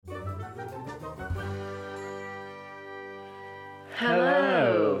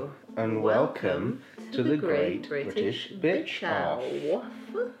Hello, and welcome to the Great British Bitch Off.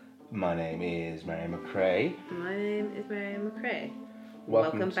 My name is Mary McRae. My name is Mary McRae.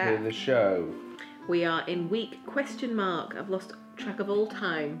 Welcome back to the show. We are in week ? I've lost track of all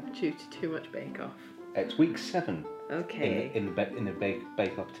time due to too much Bake Off. It's week 7. Okay. In the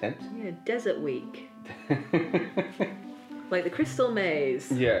Bake Off tent. Yeah, desert week. Like the Crystal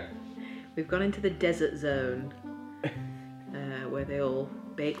Maze. Yeah. We've gone into the desert zone, where they all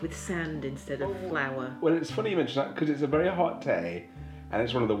bake with sand instead of flour. Well, it's funny you mention that because it's a very hot day, and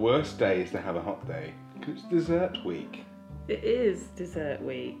it's one of the worst days to have a hot day because it's dessert week. It is dessert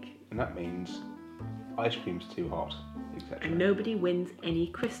week. And that means ice cream's too hot, etc. And nobody wins any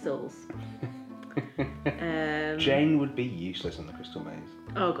crystals. Jane would be useless on the Crystal Maze.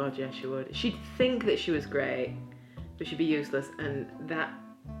 Oh god, yeah, she would. She'd think that she was great, but she'd be useless, and that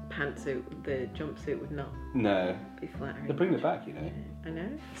pantsuit, the jumpsuit, would not be flattering. They're bringing it back, you know. I know.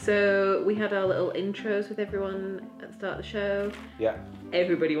 So we had our little intros with everyone at the start of the show. Yeah.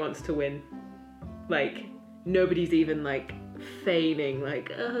 Everybody wants to win. Like, nobody's even like feigning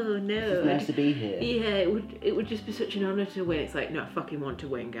like, oh no. It's nice to be here. Yeah, it would just be such an honour to win. It's like, no, I fucking want to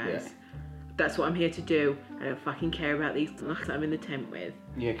win, guys. Yeah. That's what I'm here to do. I don't fucking care about these that I'm in the tent with.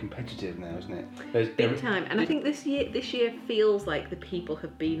 Yeah, competitive now, isn't it? Big time. And I think this year feels like the people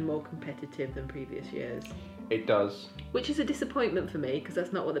have been more competitive than previous years. It does. Which is a disappointment for me, because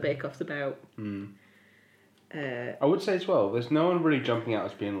that's not what the Bake Off's about. I would say as well, there's no one really jumping out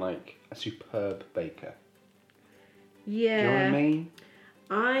as being like a superb baker. Yeah. Do you know what I mean?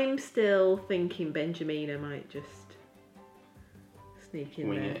 I'm still thinking Benjamina might just sneak in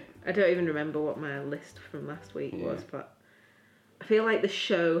Wing there. it. I don't even remember what my list from last week was, but I feel like the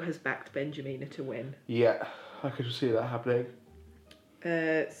show has backed Benjamina to win. Yeah, I could see that happening.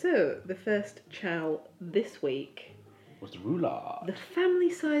 So, the first chow this week Was the roulade. the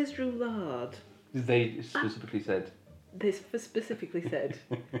family-sized roulade. They specifically said. They specifically said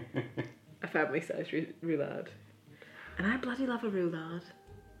a family-sized roulade. And I bloody love a roulade.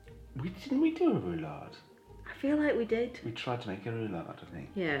 Didn't we do a roulade? I feel like we did. We tried to make a roulade, I think.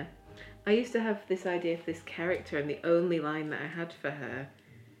 Yeah. I used to have this idea for this character, and the only line that I had for her,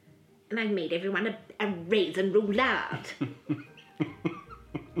 and I made everyone a raisin roulade.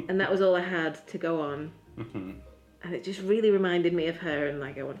 And that was all I had to go on. Mm-hmm. And it just really reminded me of her, and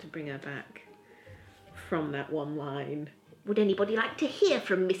like I want to bring her back from that one line. Would anybody like to hear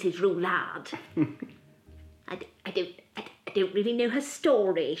from Mrs. Roulade? I don't really know her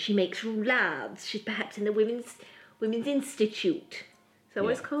story. She makes roulades. She's perhaps in the Women's Institute. Is that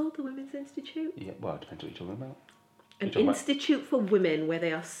what it's called? The Women's Institute? Yeah, well, it depends what you're talking about. An institute for women where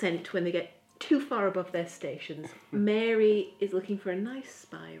they are sent when they get too far above their stations. Mary is looking for a nice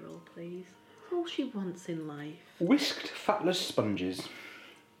spiral, please. That's all she wants in life. Whisked fatless sponges,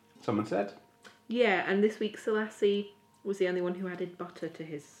 someone said. Yeah, and this week Selassie was the only one who added butter to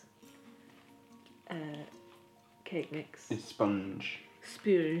his cake mix. It's sponge.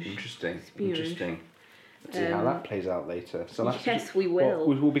 Sponge. Interesting. Sponge. Interesting. Let's see how that plays out later. So yes, we will.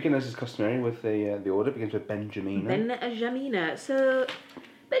 We'll begin as is customary with the order. It begins with Benjamina. Benjamina. So,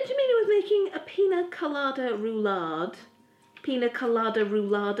 Benjamina was making a pina colada roulade. Pina colada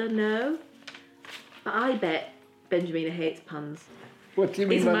roulade, no. But I bet Benjamina hates puns. What do you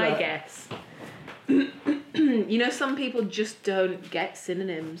mean is by my that? guess. You know, some people just don't get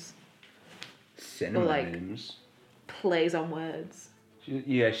synonyms. Synonyms? Or plays on words.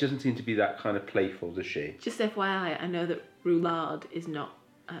 Yeah, she doesn't seem to be that kind of playful, does she? Just FYI, I know that roulade is not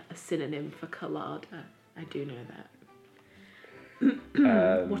a synonym for collada. I do know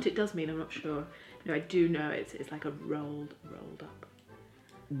that. What it does mean, I'm not sure. No, I do know it's like a rolled up.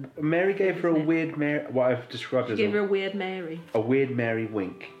 Mary gave her a weird Mary. What I've described as gave her a weird Mary. A weird Mary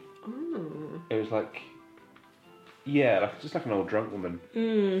wink. Ooh. It was like, yeah, just like an old drunk woman.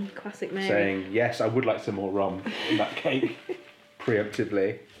 Classic Mary. Saying, yes, I would like some more rum in that cake.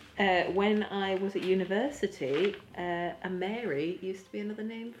 Preemptively. When I was at university, a Mary used to be another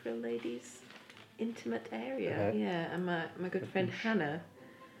name for a lady's intimate area. Yeah, and my good friend Hannah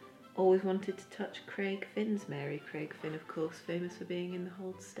always wanted to touch Craig Finn's Mary. Craig Finn, of course, famous for being in The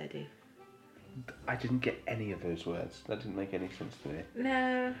Hold Steady. I didn't get any of those words. That didn't make any sense to me.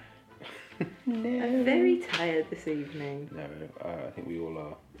 No. No. I'm very tired this evening. No, I think we all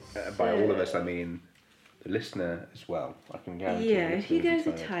are. By all of us, I mean the listener as well. I can guarantee. Yeah, if you guys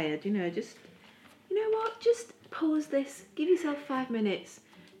are tired, you know what? Just pause this. Give yourself 5 minutes.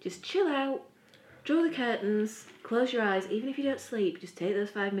 Just chill out. Draw the curtains. Close your eyes. Even if you don't sleep, just take those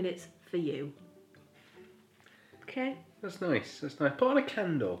 5 minutes for you. Okay? That's nice. Put on a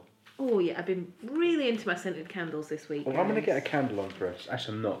candle. Oh yeah, I've been really into my scented candles this week. Well, I'm going to get a candle on for us.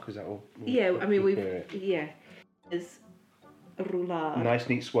 Actually, I'm not, because that will... Yeah, I mean, hear it. Yeah. There's a roulade. Nice,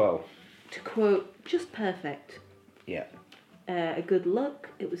 neat swell. To quote, just perfect. Yeah. A good look.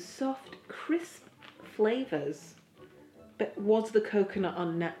 It was soft, crisp flavours. But was the coconut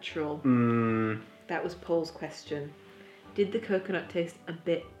unnatural? That was Paul's question. Did the coconut taste a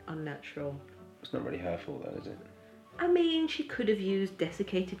bit unnatural? It's not really her fault, though, is it? I mean, she could have used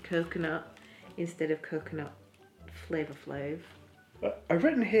desiccated coconut instead of coconut flavour flav. I've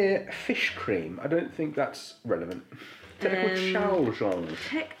written here fish cream. I don't think that's relevant. Technical chow.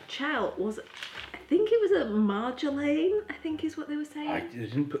 Tech chow was... I think it was a marjolaine, I think is what they were saying.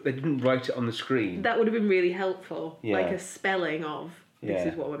 They didn't write it on the screen. That would have been really helpful. Yeah. Like a spelling of, this Yeah.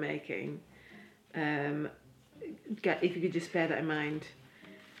 is what we're making. If you could just bear that in mind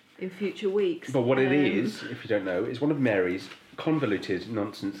in future weeks. But what it is, if you don't know, is one of Mary's convoluted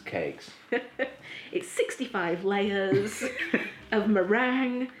nonsense cakes. It's 65 layers of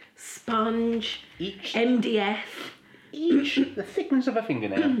meringue, sponge, Each MDF. the thickness of a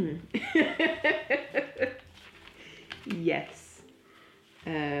fingernail. Yes.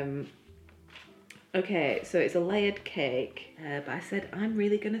 Okay, so it's a layered cake, but I said I'm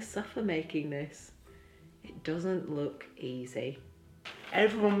really going to suffer making this. It doesn't look easy.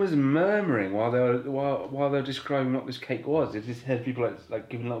 Everyone was murmuring while they were describing what this cake was. You just heard people like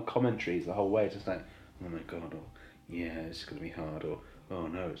giving little commentaries the whole way, just like, "Oh my god," or "Yeah, it's going to be hard," or "Oh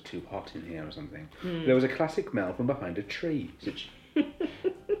no, it's too hot in here," or something. There was a classic Mel from behind a tree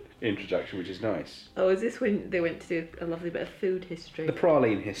introduction, which is nice. Oh, is this when they went to do a lovely bit of food history? The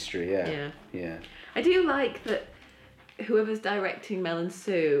praline history, Yeah. Yeah. I do like that whoever's directing Mel and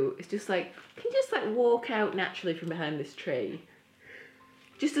Sue is just like, can you just like walk out naturally from behind this tree?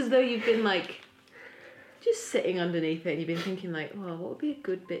 Just as though you've been like, just sitting underneath it and you've been thinking like, oh, what would be a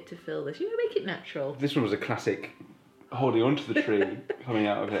good bit to fill this? You know, make it natural. This one was a classic holding onto the tree, coming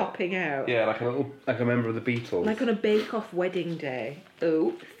out of it. Popping out. Yeah, like a member of the Beatles. Like on a bake-off wedding day.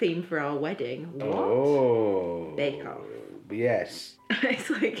 Oh, theme for our wedding. What? Oh. Bake-off. Yes.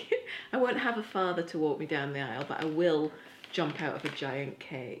 It's like, I won't have a father to walk me down the aisle, but I will jump out of a giant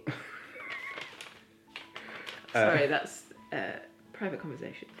cake. Sorry, that's private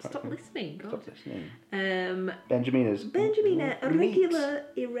conversation. Stop listening, God. Stop listening. Benjamina,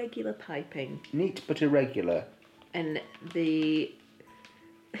 irregular piping. Neat but irregular. And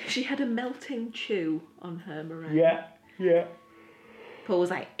she had a melting chew on her meringue. Yeah. Paul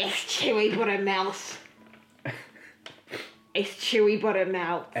was like, it's chewy but it melts. It's chewy but it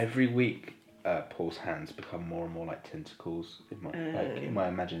melts. Every week, Paul's hands become more and more like tentacles in my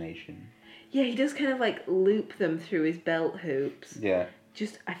imagination. Yeah, he does kind of like loop them through his belt hoops. Yeah.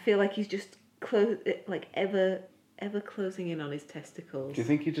 I feel like he's just ever closing in on his testicles. Do you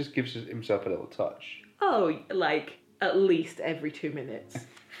think he just gives himself a little touch? Oh, like at least every 2 minutes.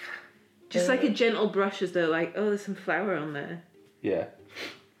 Just like a gentle brush as though like, oh, there's some flour on there. Yeah.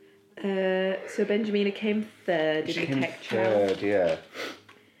 So Benjamina came third in the tech trial. Yeah.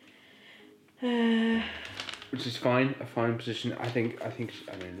 Which is fine, a fine position. I mean,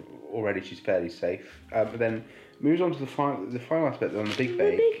 already she's fairly safe. But then moves on to the final aspect on the Big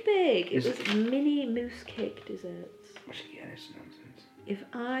Bake. The Big Bake. It was mini mousse cake desserts. Which again is nonsense. If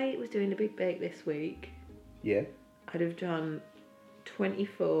I was doing a Big Bake this week, yeah, I'd have done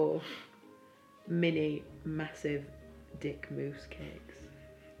 24 mini massive dick mousse cakes.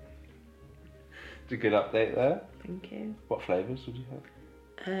 It's a good update there. Thank you. What flavours would you have?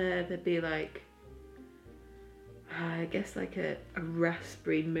 There'd be like, I guess like a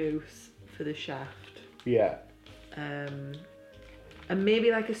raspberry mousse for the shaft. Yeah. And maybe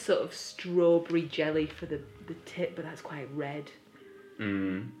like a sort of strawberry jelly for the tip, but that's quite red.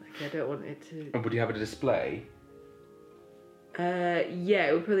 Like I don't want it to... And would you have a display? Yeah,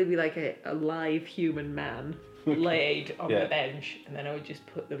 it would probably be like a live human man laid on the bench, and then I would just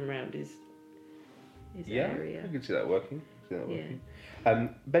put them around his area. I can see that working.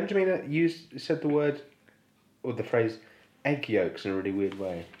 Benjamina said the word, or the phrase, egg yolks in a really weird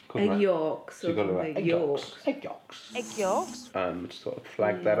way. Egg yolks. So you got to egg yolks. Egg yolks. Just sort of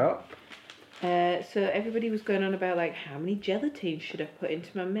flag that up. So everybody was going on about like how many gelatine should I put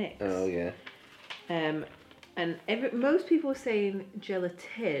into my mix. Oh yeah. And most people were saying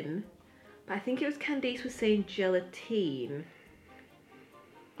gelatin, but I think it was Candice was saying gelatine.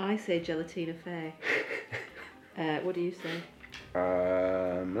 I say gelatine affair. What do you say?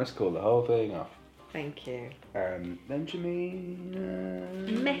 Let's call the whole thing off. Thank you.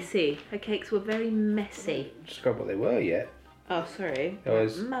 Benjamin. Messy. Her cakes were very messy. Describe what they were yet. Oh, sorry. It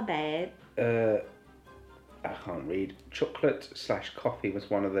was my bad. I can't read. Chocolate/coffee was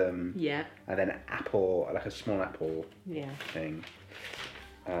one of them. Yeah. And then apple, like a small apple Yeah. thing.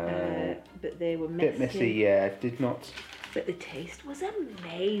 But they were messy. Bit messy, yeah. Did not. But the taste was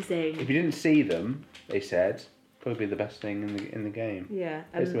amazing. If you didn't see them, they said, probably the best thing in the game. Yeah.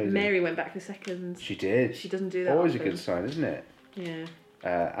 Tastes amazing. Mary went back for seconds. She did. She doesn't do that Always often. a good sign, isn't it? Yeah.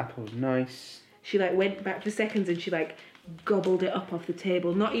 Apple's nice. She like went back for seconds and she like gobbled it up off the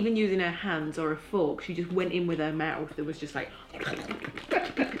table, not even using her hands or a fork. She just went in with her mouth. It was just like,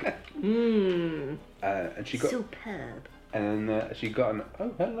 And she got. superb. And then she got an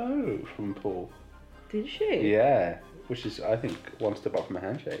oh hello from Paul. Did she? Yeah, which is I think one step up from a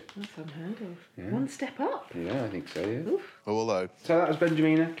handshake. That's unheard of. Yeah. One step up. Yeah, I think so. Yeah. Oof. Oh, hello. So that was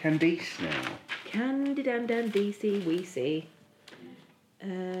Benjamina Candice now. Candy Dan Dan DC we see.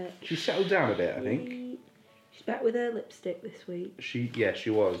 She settled down a bit, I think. She's back with her lipstick this week. She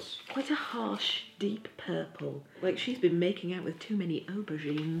was. Quite a harsh, deep purple. Like she's been making out with too many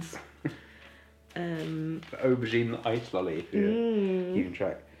aubergines. The aubergine ice lolly, if you keeping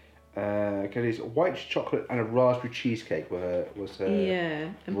track. Candice, white chocolate and a raspberry cheesecake was her Yeah,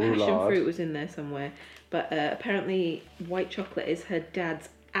 and passion roulade. fruit was in there somewhere. But apparently white chocolate is her dad's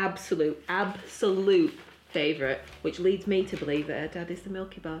absolute favourite, which leads me to believe that her dad is the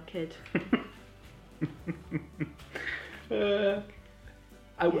Milky Bar Kid.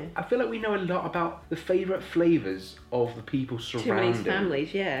 I feel like we know a lot about the favourite flavours of the people surrounding. Too many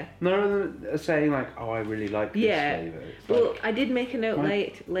families, yeah. None of them are saying like, "Oh, I really like this flavour." It's Well, like, I did make a note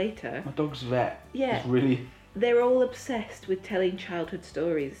my- later. my dog's vet. Yeah. Is really. They're all obsessed with telling childhood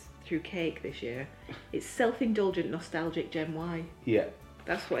stories through cake this year. It's self-indulgent, nostalgic Gen Y. Yeah.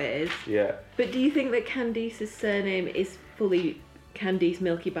 That's what it is. Yeah. But do you think that Candice's surname is fully Candice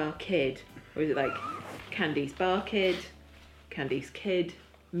Milky Bar Kid? Or is it like Candice Bar Kid, Candice Kid,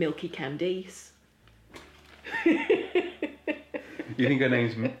 Milky Candice? You think her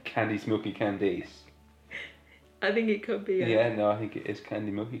name's Candice Milky Candice? I think it could be. Yeah, no, I think it is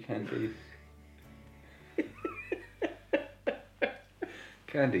Candy Milky Candice.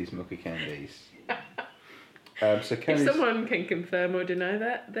 Candice Milky Candice. So If Candice. someone can confirm or deny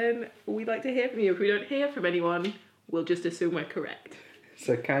that, then we'd like to hear from you. If we don't hear from anyone, we'll just assume we're correct.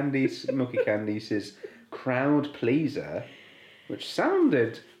 So Candice Milky Candice's crowd pleaser, which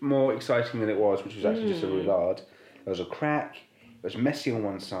sounded more exciting than it was, which was actually just a roulade. There was a crack. It was messy on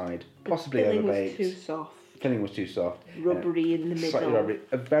one side, possibly Filling overbaked. was too soft. Filling was too soft. Rubbery in the Slightly middle. rubbery.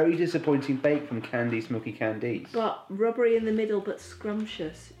 A very disappointing bake from Candice Milky Candice. But rubbery in the middle, but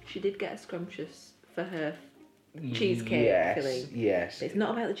scrumptious. She did get a scrumptious for her cheesecake filling. Yes. It's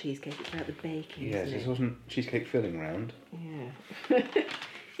not about the cheesecake, it's about the baking, Yes, isn't this it? wasn't cheesecake filling round. Yeah.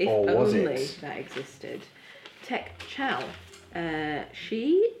 If Or was only it? that existed. Tech Chow.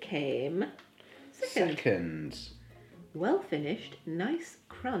 She came second. Second. Well finished, nice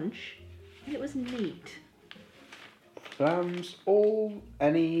crunch, and it was neat. Flams, all,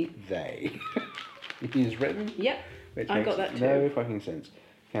 any, they. It is written. Yep, Which I makes got that no too. fucking sense.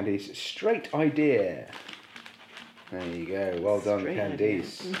 Candice, straight idea. There you go. Well done, Straight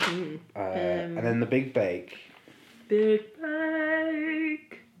Candice. idea. And then the big bake. Big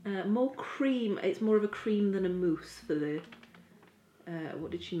bake. More cream. It's more of a cream than a mousse for the.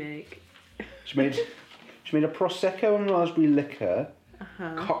 What did she make? She made a prosecco and raspberry liquor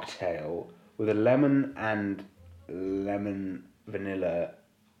Uh-huh. cocktail with a lemon and lemon vanilla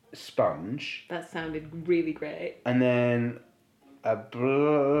sponge, That sounded really great. and then a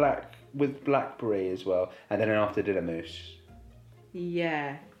blackberry as well, and then an after dinner mousse.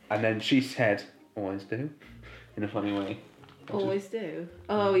 Yeah, And then she said, "Always do," in a funny way. always do.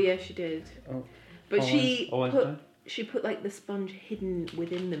 Oh yeah, she did. Oh, But always do. she put like the sponge hidden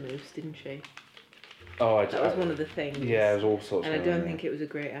within the mousse, didn't she? Oh, That was one of the things. Yeah, it was all sorts. And I going don't on think it was a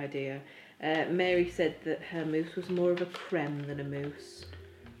great idea. Mary said that her mousse was more of a creme than a mousse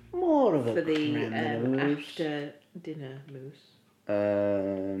there. More of a for the creme than a mousse. after dinner mousse.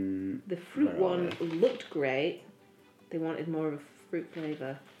 The Where fruit are one looked great. They wanted more of a fruit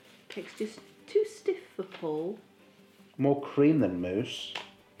flavour. Texture's too stiff for Paul. More cream than mousse.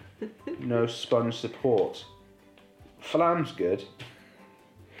 No sponge support. Flam's good.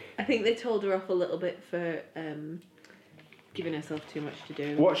 I think they told her off a little bit for giving herself too much to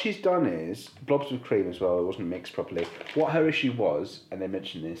do. What she's done is, blobs of cream as well, it wasn't mixed properly. What her issue was, and they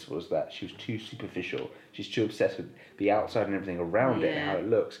mentioned this, was that she was too superficial. She's too obsessed with the outside and everything around it and Yeah. how it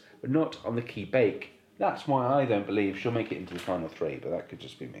looks, but not on the key bake. That's why I don't believe she'll make it into the final three, but that could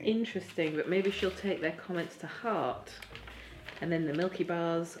just be me. Interesting, but maybe she'll take their comments to heart. And then the Milky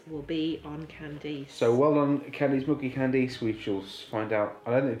Bars will be on Candice. So well done, Candice, Milky Candice. We shall find out.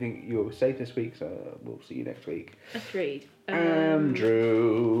 I don't think you were safe this week, so we'll see you next week. Agreed.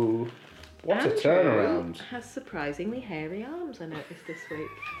 Andrew. What a turnaround. Has surprisingly hairy arms, I noticed this week.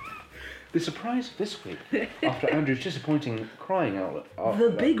 The surprise of this week, after Andrew's disappointing crying out... The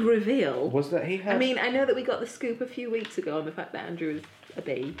big reveal. Was that he had... I mean, I know that we got the scoop a few weeks ago on the fact that Andrew is a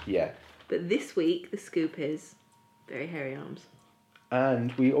bee. Yeah. But this week, the scoop is very hairy arms.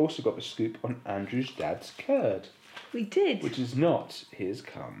 And we also got the scoop on Andrew's dad's curd. We did. Which is not his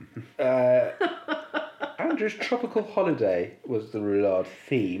cum. Andrew's tropical holiday was the roulade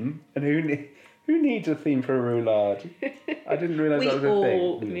theme. And who needs a theme for a roulade? I didn't realise that was a thing. We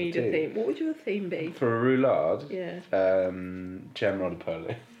all need a theme. What would your theme be? For a roulade? Yeah. Jam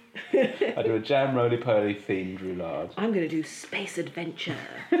roly-poly. I do a jam roly-poly themed roulade. I'm going to do space adventure.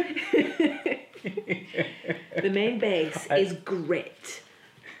 The main base is grit.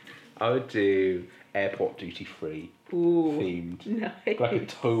 I would do airport duty-free themed. Nice. Like a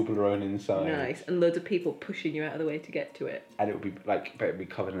Toblerone inside. Nice. And loads of people pushing you out of the way to get to it. And it would be like, but it would be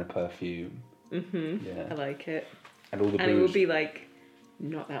covered in a perfume. Mm-hmm. Yeah. I like it. And all the booze. And it would be like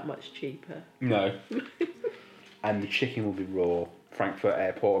not that much cheaper. No. And the chicken will be raw. Frankfurt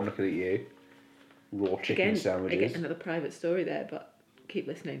Airport, I'm looking at you. Raw chicken sandwiches. I get another private story there, but keep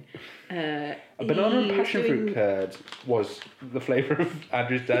listening. A banana and passion fruit curd was the flavour of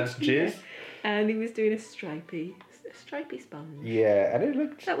Andrew's dad's jizz. And he was doing a stripy sponge. Yeah, and it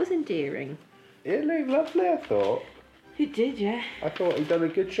looked... That was endearing. It looked lovely, I thought. It did, yeah. I thought he'd done a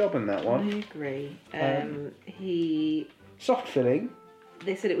good job on that one. I agree. He... Soft filling.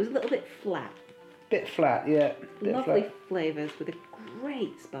 They said it was a little bit flat. Bit flat, yeah. Lovely flavours with a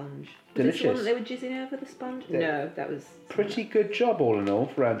great sponge. Delicious. Was this the one that they were jizzing over the sponge? No, that was... Pretty good job all in all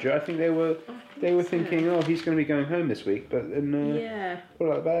for Andrew. I think they were thinking, oh, he's going to be going home this week, but then yeah.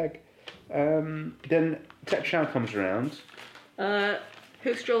 pull out the bag. Then Tech Chow comes around.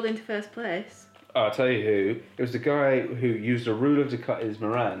 Who strolled into first place? Oh, I'll tell you who. It was the guy who used a ruler to cut his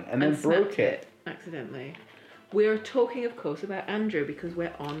meringue and then broke it. Accidentally. We're talking, of course, about Andrew because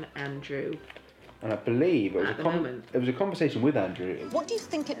we're on Andrew. And I believe it was it was a conversation with Andrew. What do you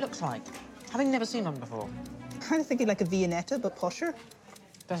think it looks like? Having never seen one before. Kind of thinking like a Viennetta, but posher.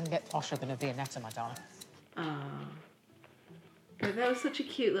 Doesn't get posher than a Viennetta, my darling. Ah. But that was such a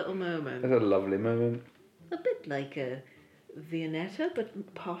cute little moment. That's a lovely moment. A bit like a Viennetta,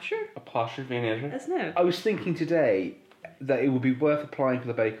 but posher. A posher Viennetta. Isn't it? I was thinking today that it would be worth applying for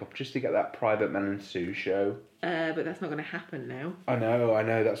the Bake Off just to get that private Man and Sue show. But that's not going to happen now. I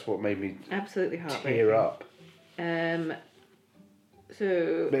know. That's what made me absolutely heartbreaking. Tear up.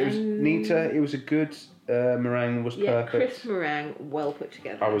 So. But it was neater. It was a good meringue. Was perfect. Crisp meringue, well put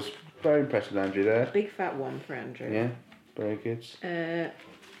together. I was very impressed with Andrew there. Big fat one for Andrew. Yeah, very good.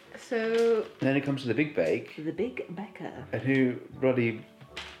 So. And then it comes to the big bake. The big baker. And who bloody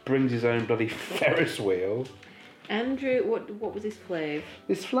brings his own bloody Ferris wheel. Andrew, what was his flavour?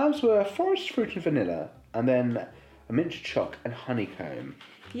 His flavors were forest fruit and vanilla, and then a mint choc and honeycomb.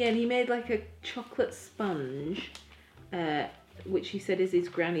 Yeah, and he made like a chocolate sponge, which he said is his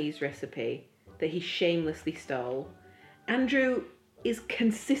granny's recipe that he shamelessly stole. Andrew is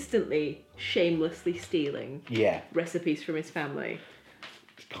consistently shamelessly stealing recipes from his family.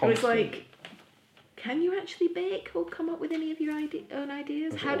 I was like, can you actually bake or come up with any of your own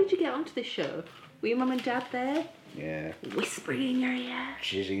ideas? How did you get onto this show? Were your mum and dad there? Yeah. Whispering in your ear.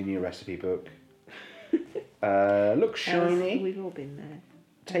 Jizzing in your recipe book. Looks shiny. We've all been there.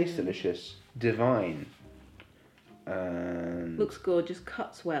 Tastes delicious. Divine. Looks gorgeous.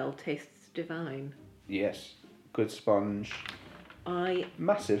 Cuts well. Tastes divine. Yes. Good sponge.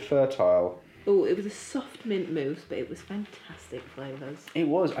 Massive fertile. Oh, it was a soft mint mousse, but it was fantastic flavours. It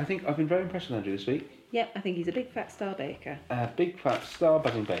was. I think I've been very impressed with Andrew this week. Yep, I think he's a big fat star baker. Big fat star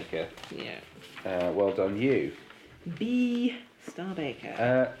buzzing baker. Yeah. Well done, you. B star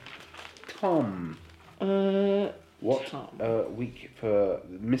baker. Tom. What Tom. a week for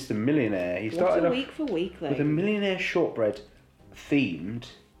Mr. Millionaire. He started off week for week, with a millionaire shortbread themed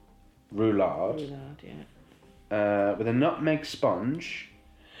roulade. With a nutmeg sponge.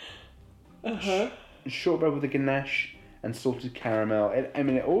 Shortbread with a ganache and salted caramel.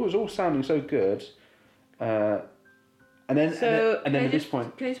 It was all sounding so good. And then at this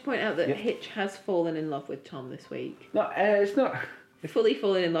point, can I just point out that Hitch has fallen in love with Tom this week? No, it's not. Fully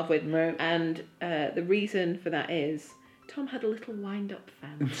fallen in love with. No. And the reason for that is Tom had a little wind-up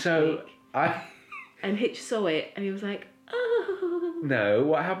fan. So and Hitch saw it and he was like, oh. No,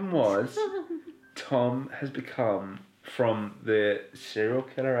 what happened was Tom has become from the serial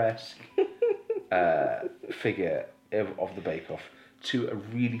killer-esque figure of the Bake Off to a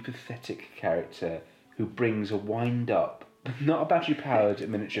really pathetic character who brings a wind-up, not a battery-powered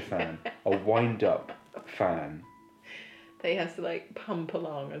miniature fan, a wind-up fan. That he has to like pump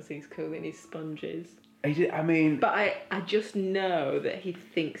along as he's cooling his sponges. I mean... But I just know that he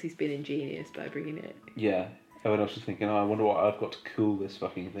thinks he's been ingenious by bringing it. Yeah. Everyone else is thinking, oh, I wonder what I've got to cool this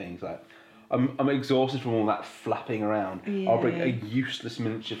fucking thing. It's like, I'm exhausted from all that flapping around. Yeah. I'll bring a useless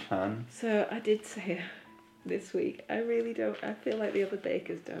miniature fan. So I did say this week, I feel like the other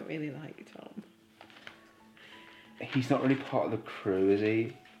bakers don't really like Tom. He's not really part of the crew, is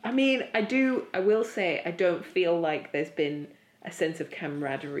he? I mean, I will say, I don't feel like there's been a sense of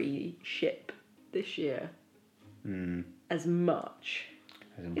camaraderie ship this year. As much.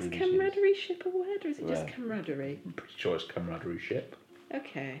 Is camaraderie ship a word, or is it just camaraderie? I'm pretty sure it's camaraderie ship.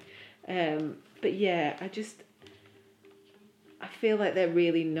 Okay. But yeah, I feel like they're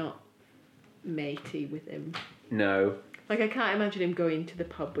really not matey with him. No. Like, I can't imagine him going to the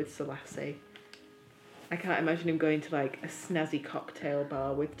pub with Selassie. I can't imagine him going to, like, a snazzy cocktail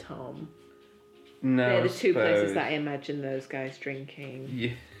bar with Tom. No, They're the I two places suppose. that I imagine those guys drinking.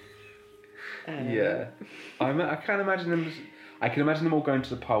 Yeah. Yeah. I can't imagine them... I can imagine them all going to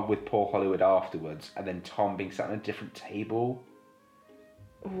the pub with Paul Hollywood afterwards, and then Tom being sat on a different table.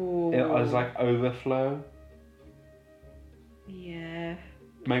 Ooh. It was like overflow. Yeah.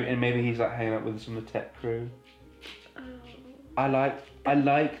 Maybe he's like hanging out with some of the tech crew. Oh, I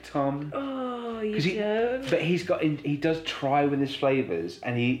like Tom. oh you 'Cause don't? But he does try with his flavours,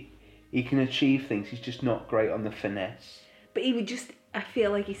 and he can achieve things. He's just not great on the finesse. But he would just... I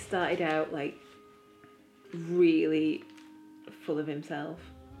feel like he started out, like, really full of himself.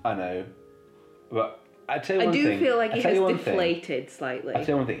 I know, but I tell you I one do thing. feel like I he tell has you one deflated slightly. I tell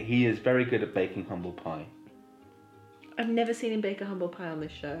you one thing. He is very good at baking humble pie. I've never seen him bake a humble pie on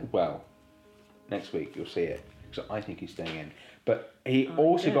this show. Well, next week you'll see it. So I think he's staying in. But he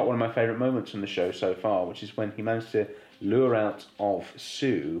also got one of my favourite moments from the show so far, which is when he managed to lure out of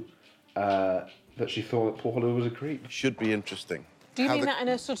Sue that she thought that Paul Hollywood was a creep. Should be interesting. Do you mean that in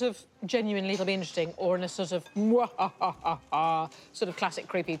a sort of genuinely it'll be interesting, or in a sort of sort of classic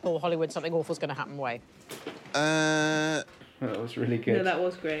creepy Paul Hollywood, something awful's going to happen way? That was really good. No, that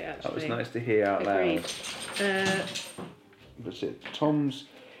was great, actually. That was nice to hear out Agreed. loud. That's it. Tom's...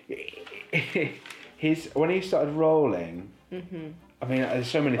 when he started rolling... I mean, there's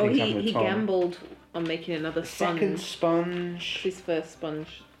so many things happening with he Tom. gambled on making another sponge. Second sponge. His first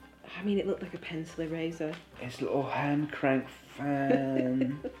sponge. I mean, it looked like a pencil eraser. His little hand crank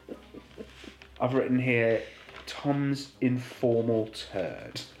fan. I've written here, Tom's informal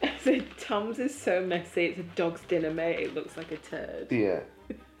turd. So Tom's is so messy, it's a dog's dinner, mate. It looks like a turd. Yeah.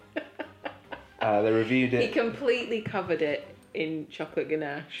 They reviewed He it. completely covered it in chocolate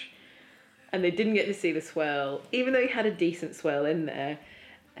ganache. And they didn't get to see the swirl, even though he had a decent swirl in there.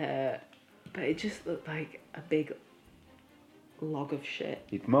 But it just looked like a big log of shit.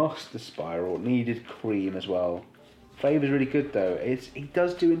 He'd masked the spiral, needed cream as well. Flavour's really good though. He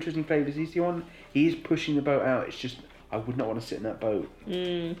does do interesting flavours. He's pushing the boat out. It's just, I would not want to sit in that boat.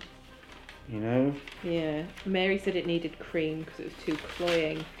 You know? Yeah. Mary said it needed cream because it was too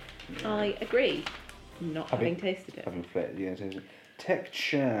cloying. Yeah. I agree. Not having tasted it. Having flavoured, yeah. Tech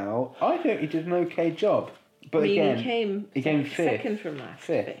Chow, I think he did an okay job. But I mean, again, he came fifth. second from last.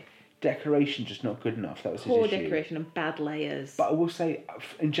 Fifth. Decoration just not good enough. That was Poor his issue. decoration and bad layers. But I will say,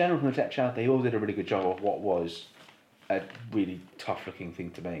 in general, from the Tech Chow, they all did a really good job of what was a really tough-looking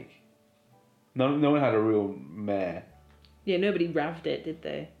thing to make. No one had a real mare. Yeah, nobody raved it, did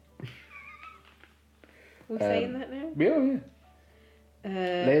they? We're saying that now? Yeah.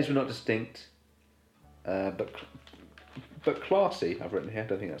 Layers were not distinct, but classy. I've written here. I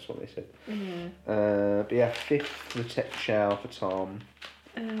don't think that's what they said. Yeah. But yeah, fifth for the Tech Chow for Tom.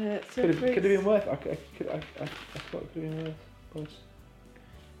 So Could have been worth. I thought it could have been worth. Boys.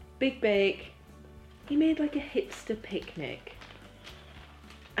 Big Bake. He made like a hipster picnic,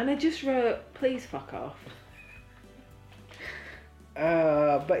 and I just wrote, "Please fuck off."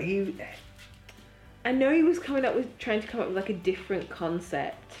 But he. I know he was trying to come up with like a different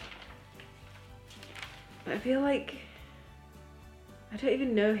concept, but I feel like I don't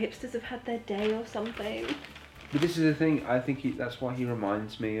even know. Hipsters have had their day or something. But this is the thing. I think that's why he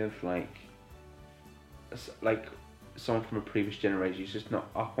reminds me of like someone from a previous generation. He's just not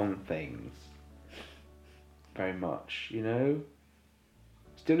up on things very much, you know.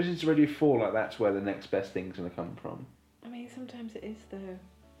 Still listens to Radio 4 like that's where the next best thing's gonna come from. I mean, sometimes it is though.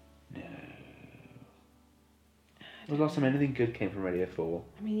 No. When was the last time anything good came from Radio 4?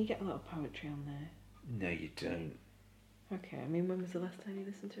 I mean, you get a lot of poetry on there. No, you don't. Okay, I mean, when was the last time you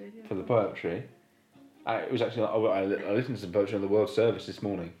listened to Radio 4? For the poetry? It was actually, I listened to some poetry on the World Service this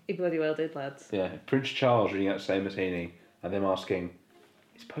morning. You bloody well did, lads. Yeah, Prince Charles reading out Say Martini, and them asking,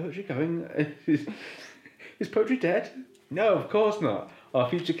 is poetry going? Is poetry dead? No, of course not. Our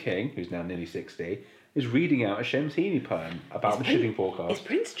future king, who's now nearly 60, is reading out a Shamsini poem about the shipping Is forecast.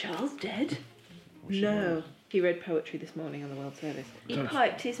 Prince Charles dead? No. He read poetry this morning on the World Service. He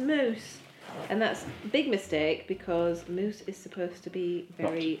piped his moose. And that's a big mistake because moose is supposed to be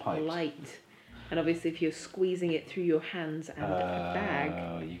very piped. light. And obviously if you're squeezing it through your hands and a bag,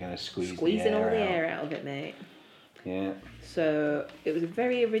 You're going to squeezing all the air out of it, mate. Yeah. So it was a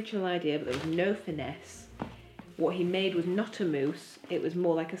very original idea, but there was no finesse. What he made was not a moose, it was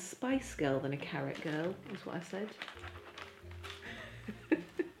more like a Spice Girl than a Carrot Girl, is what I said.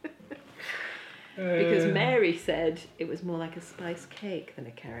 Because Mary said it was more like a spice cake than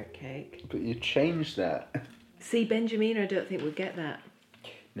a carrot cake. But you changed that. See, Benjamina, I don't think would get that.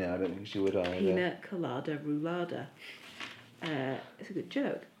 No, I don't think she would either. Pina colada roulada. It's a good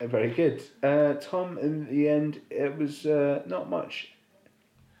joke. Very good. Tom, in the end, it was not much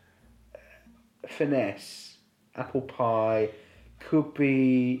finesse. Apple pie could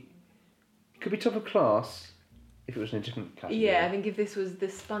be top of class if it was in a different category. Yeah, I think if this was the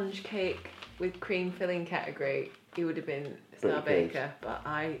sponge cake with cream filling category, he would have been Star Pretty good. Baker. But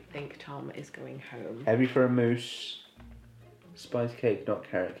I think Tom is going home. Heavy for a mousse. Spice cake, not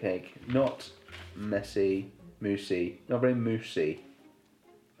carrot cake. Not messy, moosey. Not very moosey.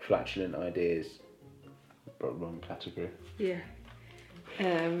 Flatulent ideas. But wrong category. Yeah.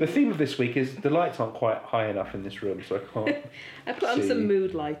 The theme of this week is the lights aren't quite high enough in this room, so I can't. I put on see. some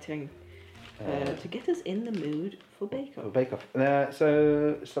mood lighting to get us in the mood for Bake Off. Bake Off.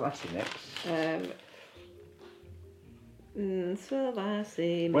 So Selassie next.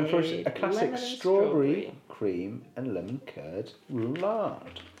 Selassie Went for made a classic lemon and strawberry, cream, and lemon curd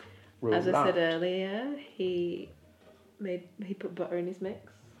roulade. As I said earlier, he put butter in his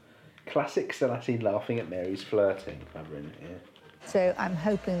mix. Classic Selassie laughing at Mary's flirting. Clever in it, yeah. So I'm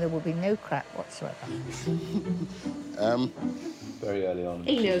hoping there will be no crap whatsoever. Very early on.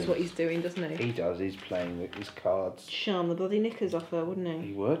 He knows what he's doing, doesn't he? He does. He's playing with his cards. Charm the bloody knickers off her, wouldn't he?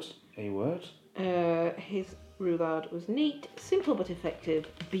 He would. He would. His roulade was neat, simple but effective,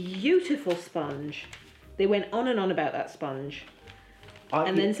 beautiful sponge. They went on and on about that sponge.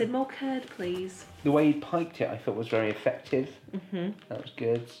 And then said, more curd, please. The way he piked it, I thought was very effective. Mm-hmm. That was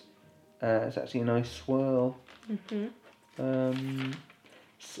good. It's actually a nice swirl. Mm-hmm. The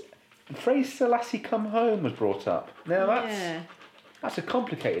phrase Selassie come home was brought up. Now that's a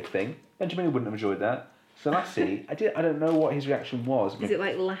complicated thing. Benjamin wouldn't have enjoyed that. Selassie, I don't know what his reaction was. Is it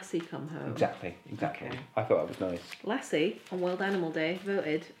like Lassie come home? Exactly. Okay. I thought that was nice. Lassie, on World Animal Day,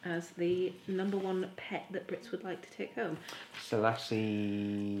 voted as the #1 pet that Brits would like to take home.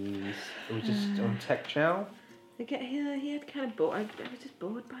 Selassie, it was just on Tech Chow. He had kind of bored. I was just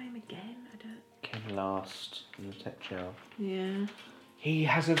bored by him again. Came last in the Tech Chow. Yeah. He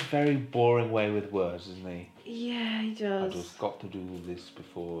has a very boring way with words, doesn't he? Yeah, he does. I just got to do this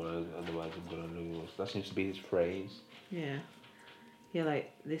before, otherwise I'm going to lose. That seems to be his phrase. Yeah. Yeah,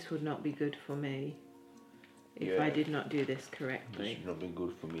 like, this would not be good for me if Yeah. I did not do this correctly. This would not be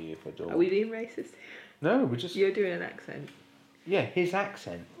good for me if I don't. Are we being racist? No, we're just... You're doing an accent. Yeah, his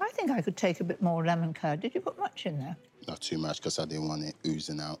accent. I think I could take a bit more lemon curd. Did you put much in there? Not too much, because I didn't want it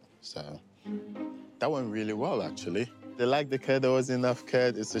oozing out, so... That went really well, actually. They liked the curd. There was enough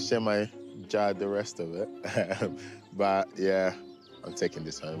curd. It's a shame I jarred the rest of it. But, yeah, I'm taking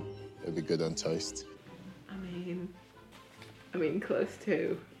this home. It'll be good on toast. I mean, close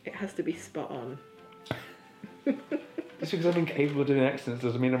to. It has to be spot on. Just because I'm incapable of doing accents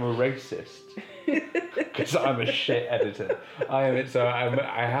doesn't mean I'm a racist. Because I'm a shit editor. I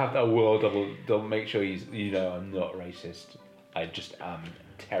have that word. Don't make sure I'm not racist. I just am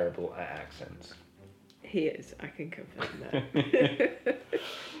terrible at accents. He is. I can confirm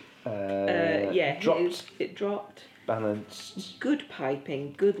that. Dropped. It dropped. Balanced. Good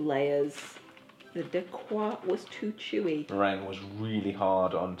piping. Good layers. The decor was too chewy. Meringue was really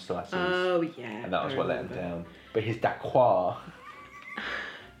hard on Selassie's. Oh yeah. And that was what let him down. But his decor.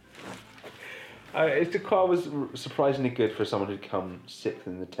 His decor was surprisingly good for someone who'd come 6th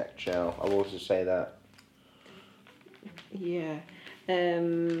in the Tech Chow. I will also say that. Yeah.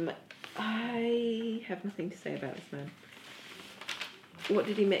 I have nothing to say about this man. What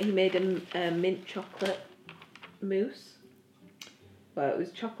did he make? He made a mint chocolate mousse. Well, it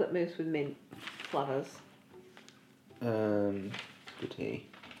was chocolate mousse with mint flavours. Did he?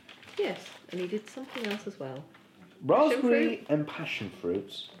 Yes, and he did something else as well. Raspberry and passion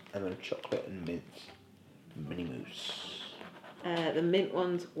fruits, and then chocolate and mint mini mousse. The mint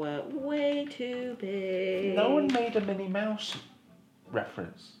ones were way too big. No one made a Minnie Mouse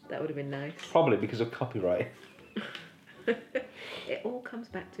reference. That would have been nice. Probably because of copyright. It all comes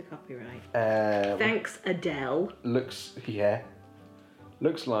back to copyright. Thanks. Thanks, Adele. Looks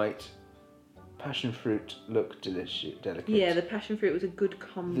light. Passion fruit looked delicious, delicate. Yeah, the passion fruit was a good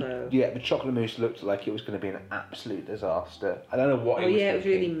combo. The chocolate mousse looked like it was going to be an absolute disaster. I don't know what he was it was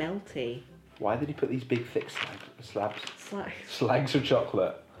thinking. really melty. Why did he put these big thick slabs? Slice. Slags of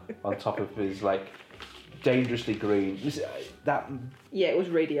chocolate on top of his like dangerously green. Yeah, it was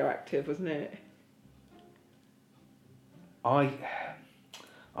radioactive, wasn't it?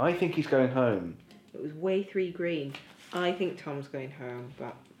 I think he's going home. It was way 3 green. I think Tom's going home,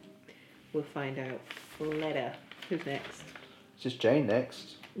 but we'll find out later. Who's next? It's just Jane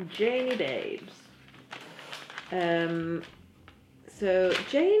next. Janie Babes. So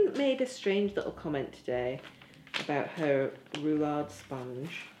Jane made a strange little comment today about her roulade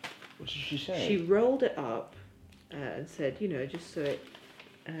sponge. What did she say? She rolled it up and said, just so it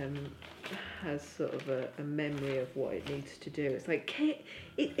has sort of a memory of what it needs to do. It's like cake.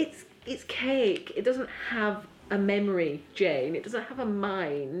 It's cake. It doesn't have a memory, Jane. It doesn't have a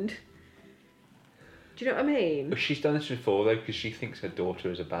mind. Do you know what I mean? She's done this before though, because she thinks her daughter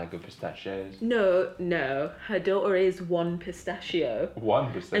is a bag of pistachios. No. Her daughter is one pistachio.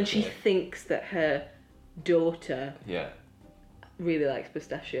 One pistachio. And she thinks that her daughter Yeah. really likes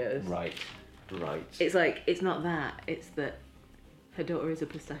pistachios. Right. It's like, it's not that. It's that her daughter is a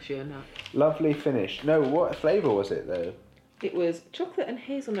pistachio nut. Lovely finish. No, what flavour was it though? It was chocolate and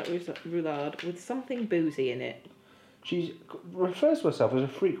hazelnut roulade with something boozy in it. She refers to herself as a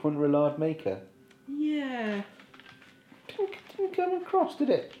frequent roulade maker. Yeah. Didn't come across, did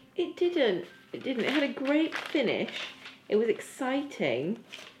it? It didn't. It had a great finish. It was exciting.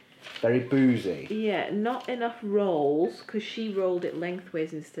 Very boozy. Yeah, not enough rolls, because she rolled it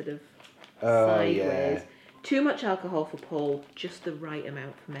lengthways instead of Oh, sideways. yeah. Too much alcohol for Paul, just the right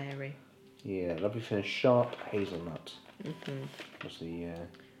amount for Mary. Yeah, lovely finish. Sharp hazelnut. Mm-hmm. Was the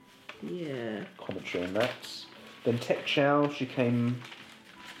Yeah. commentary on that. Then Tech Chow, she came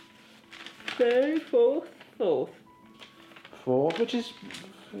Very fourth. fourth, which is,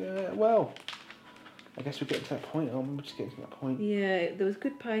 well, I guess we're getting to that point, aren't we? We're just getting to that point. Yeah, there was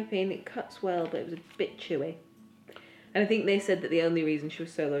good piping, it cuts well, but it was a bit chewy. And I think they said that the only reason she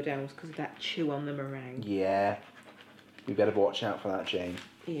was so low down was because of that chew on the meringue. Yeah. We better watch out for that, Jane.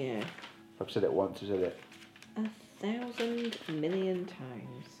 Yeah. I've said it once, I've said it. 1,000,000,000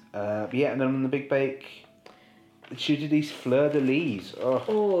 times. Yeah, and then on the Big Bake, she did these fleur-de-lis.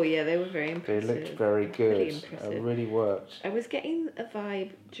 Oh, yeah, they were very They impressive. looked very good. Pretty It impressive. really worked. I was getting a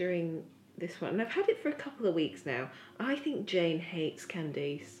vibe during this one, and I've had it for a couple of weeks now. I think Jane hates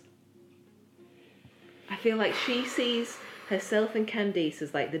Candice. I feel like she sees herself and Candice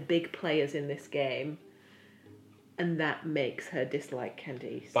as like the big players in this game, and that makes her dislike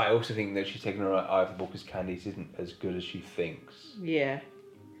Candice. But I also think that she's taken her eye off the ball because Candice isn't as good as she thinks. Yeah.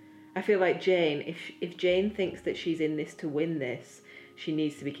 I feel like Jane, if Jane thinks that she's in this to win this, she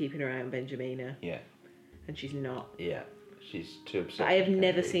needs to be keeping her eye on Benjamina. Yeah. And she's not. Yeah. She's too obsessed. But I have with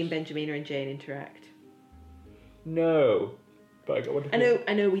never Candice. seen Benjamina and Jane interact. No. But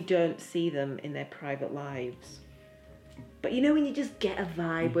I know we don't see them in their private lives. But you know when you just get a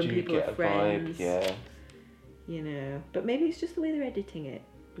vibe when people are friends? Yeah. You know. But maybe it's just the way they're editing it.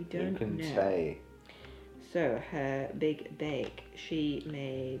 We don't You can know. say. So her big bake, she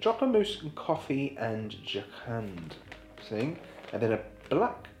made Chocolate mousse and coffee and jacquard thing. And then a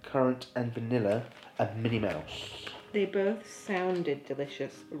black currant and vanilla and Minnie Mouse. they both sounded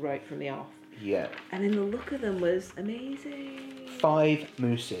delicious right from the off. Yeah. And then the look of them was amazing. 5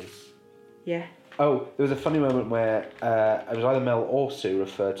 mousses. Yeah. Oh, there was a funny moment where it was either Mel or Sue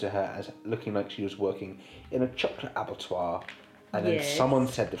referred to her as looking like she was working in a chocolate abattoir. And then Yes. someone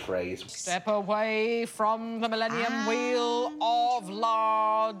said the phrase, Step away from the Millennium Wheel of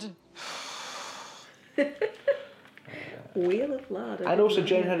Lard. Wheel of lard. and also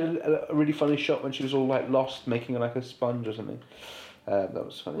Jane had a really funny shot when she was all like lost, making like a sponge or something. That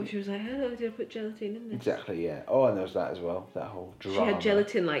was funny. Well, she was like, oh, did I put gelatin in this? Exactly, yeah. Oh, and there was that as well. That whole drama. She had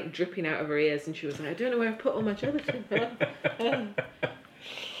gelatin like dripping out of her ears, and she was like, I don't know where I put all my gelatin.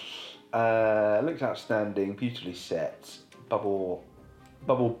 Looked outstanding, beautifully set. Bubble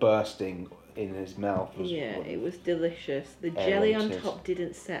bursting in his mouth was. Yeah, what- it was delicious. The Everyone jelly on says. top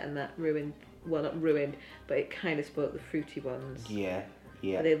didn't set, and that ruined. Well, not ruined, but it kind of spoiled the fruity ones. Yeah, But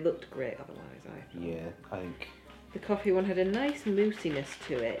yeah, they looked great otherwise, I thought. yeah. I think. The coffee one had a nice moussiness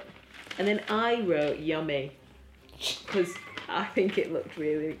to it. And then I wrote yummy. Because I think it looked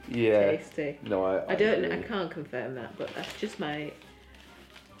really Yeah. tasty. No, I don't know. I agree. can't confirm that, but that's just my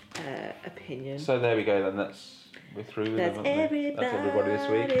opinion. So there we go then. We're through with That's them, haven't we? everybody. That's everybody this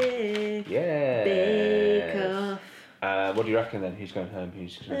week. Yeah. Bake Off. What do you reckon then? Who's going home?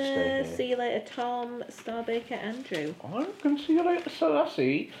 Who's going to stay here? See you later, Tom, Star Baker, Andrew. I'm going to see you later,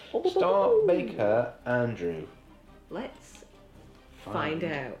 Selassie. Star Baker, Andrew. Let's find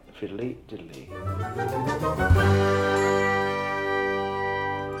out. Fiddly diddly.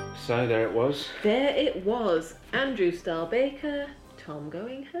 So there it was. There it was. Andrew Star Baker, Tom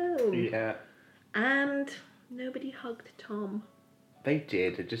going home. Yeah. And nobody hugged Tom. They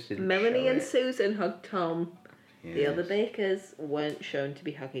did. It just didn't Melanie show and it. Susan hugged Tom. The other Yes. bakers weren't shown to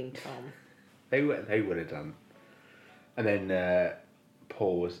be hugging Tom. They would have done. And then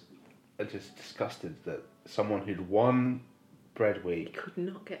Paul was just disgusted that someone who'd won Bread He Week could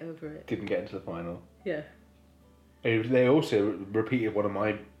not get over it. didn't get into the final. Yeah. They also repeated one of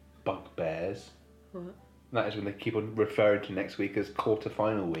my bugbears. What? And that is when they keep on referring to next week as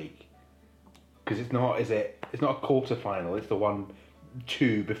quarter-final week. Because it's not, is it? It's not a quarter-final. It's the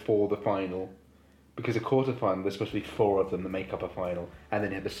 1-2 before the final. Because a quarter-final, there's supposed to be 4 of them that make up a final. And then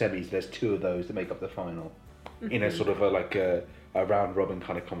you have the semis, there's 2 of those that make up the final. In a sort of a round-robin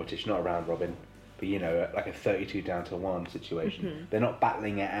kind of competition. Not a round-robin, but like a 32 down to 1 situation. They're not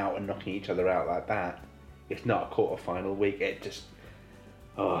battling it out and knocking each other out like that. It's not a quarter-final week. It just...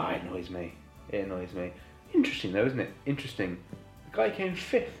 Oh, it annoys me. It annoys me. Interesting though, isn't it? Interesting. The guy came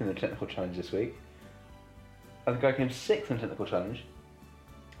 5th in the technical challenge this week. And the guy came 6th in the technical challenge.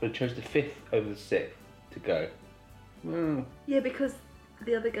 But chose the 5th over the 6th to go. Well, Yeah, because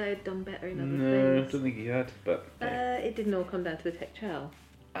the other guy had done better in other no, I things. don't think he had, but hey, It didn't all come down to the tech chow.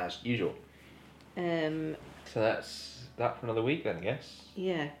 as usual. Um, So that's that for another week then, I guess.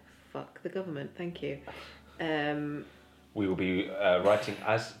 yeah, fuck the government, thank you. We will be writing,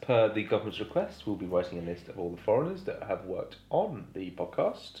 as per the government's request, we'll be writing a list of all the foreigners that have worked on the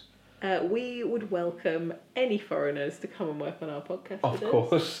podcast. We would welcome any foreigners to come and work on our podcast Of with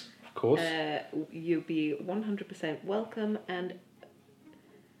course, of course. us. You'll be 100% welcome and...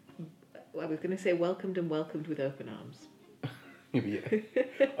 I was going to say welcomed and welcomed with open arms. You'll be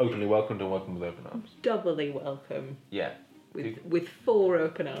openly welcomed and welcomed with open arms. Doubly welcome Yeah. with 4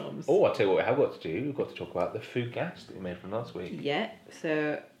 open arms. Oh, I'll tell you what we have got to do. We've got to talk about the food gas that we made from last week. Yeah,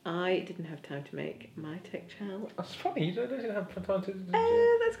 so I didn't have time to make my tech chow. That's funny. You don't have time to.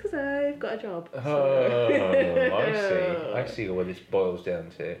 That's because I've got a job. Oh, I see where this boils down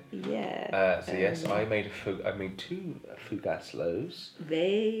to. Yeah. So yes, I made 2 fugas loaves.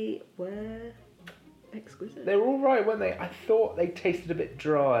 They were exquisite. They were all right, weren't they? I thought they tasted a bit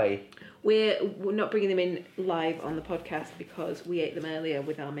dry. We're not bringing them in live on the podcast because we ate them earlier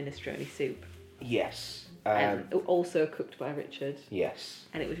with our minestrone soup. Yes. And also cooked by Richard. Yes.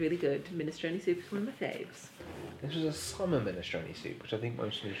 And it was really good. Minestrone soup is one of my faves. This was a summer minestrone soup, which I think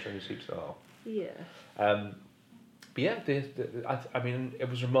most minestrone soups are. Yeah. But yeah, I mean, it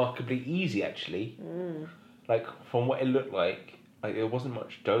was remarkably easy actually. Like from what it looked like it wasn't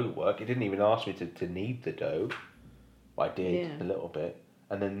much dough work. It didn't even ask me to knead the dough. But I did a little bit,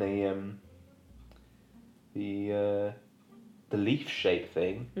 and then the leaf shape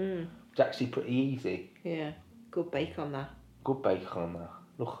thing was actually pretty easy. Yeah. Good bake on that. Good bake on that.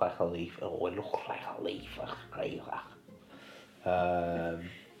 Look like a leaf. Oh, it looks like a leaf. No,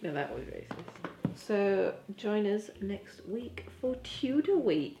 that was racist. So join us next week for Tudor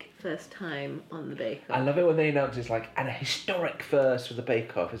Week. First time on the Bake Off. I love it when they announce it's like and a historic first for the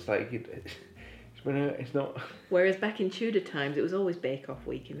Bake Off. It's like it's not Whereas back in Tudor times, it was always Bake Off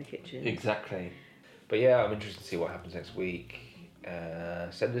Week in the kitchen. exactly. But yeah, I'm interested to see what happens next week.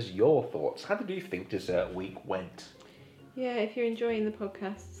 Send us your thoughts. How did you think dessert week went? Yeah, if you're enjoying the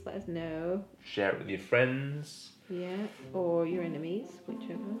podcasts, let us know. Share it with your friends. Yeah, or your enemies,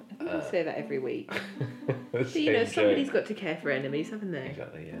 whichever. I think I say that every week. So So, somebody's got to care for enemies, haven't they?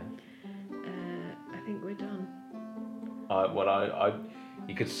 Exactly, yeah. I think we're done.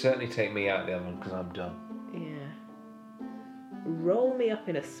 You could certainly take me out of the oven because I'm done. Yeah. Roll me up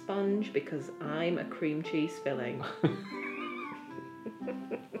in a sponge because I'm a cream cheese filling.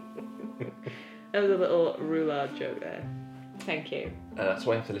 That was a little roulade joke there. Thank you. That's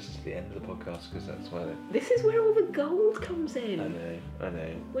why you have to listen to the end of the podcast because that's why. This is where all the gold comes in. I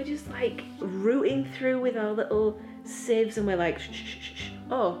know. We're just like rooting through with our little sieves and we're like, shh, shh, shh, shh.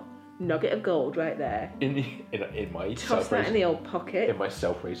 Oh, nugget of gold right there. In my Toss that in the old pocket. in my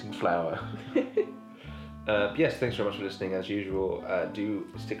self-raising flour. Yes, thanks very much for listening. As usual, do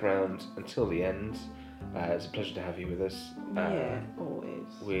stick around until the end. It's a pleasure to have you with us.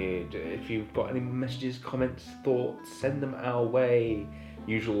 Always. If you've got any messages, comments, thoughts, send them our way.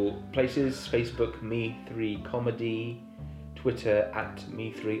 Usual places: Facebook, Me3Comedy, Twitter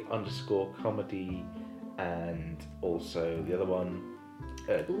 @Me3_comedy, and also the other one,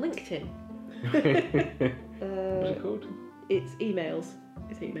 LinkedIn. what's it called? It's emails.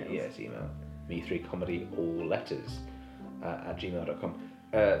 Yeah, it's email. Me3Comedy, all letters, @gmail.com.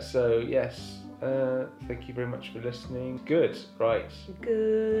 So yes, thank you very much for listening. Good, right.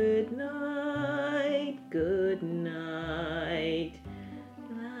 Good night. Good night.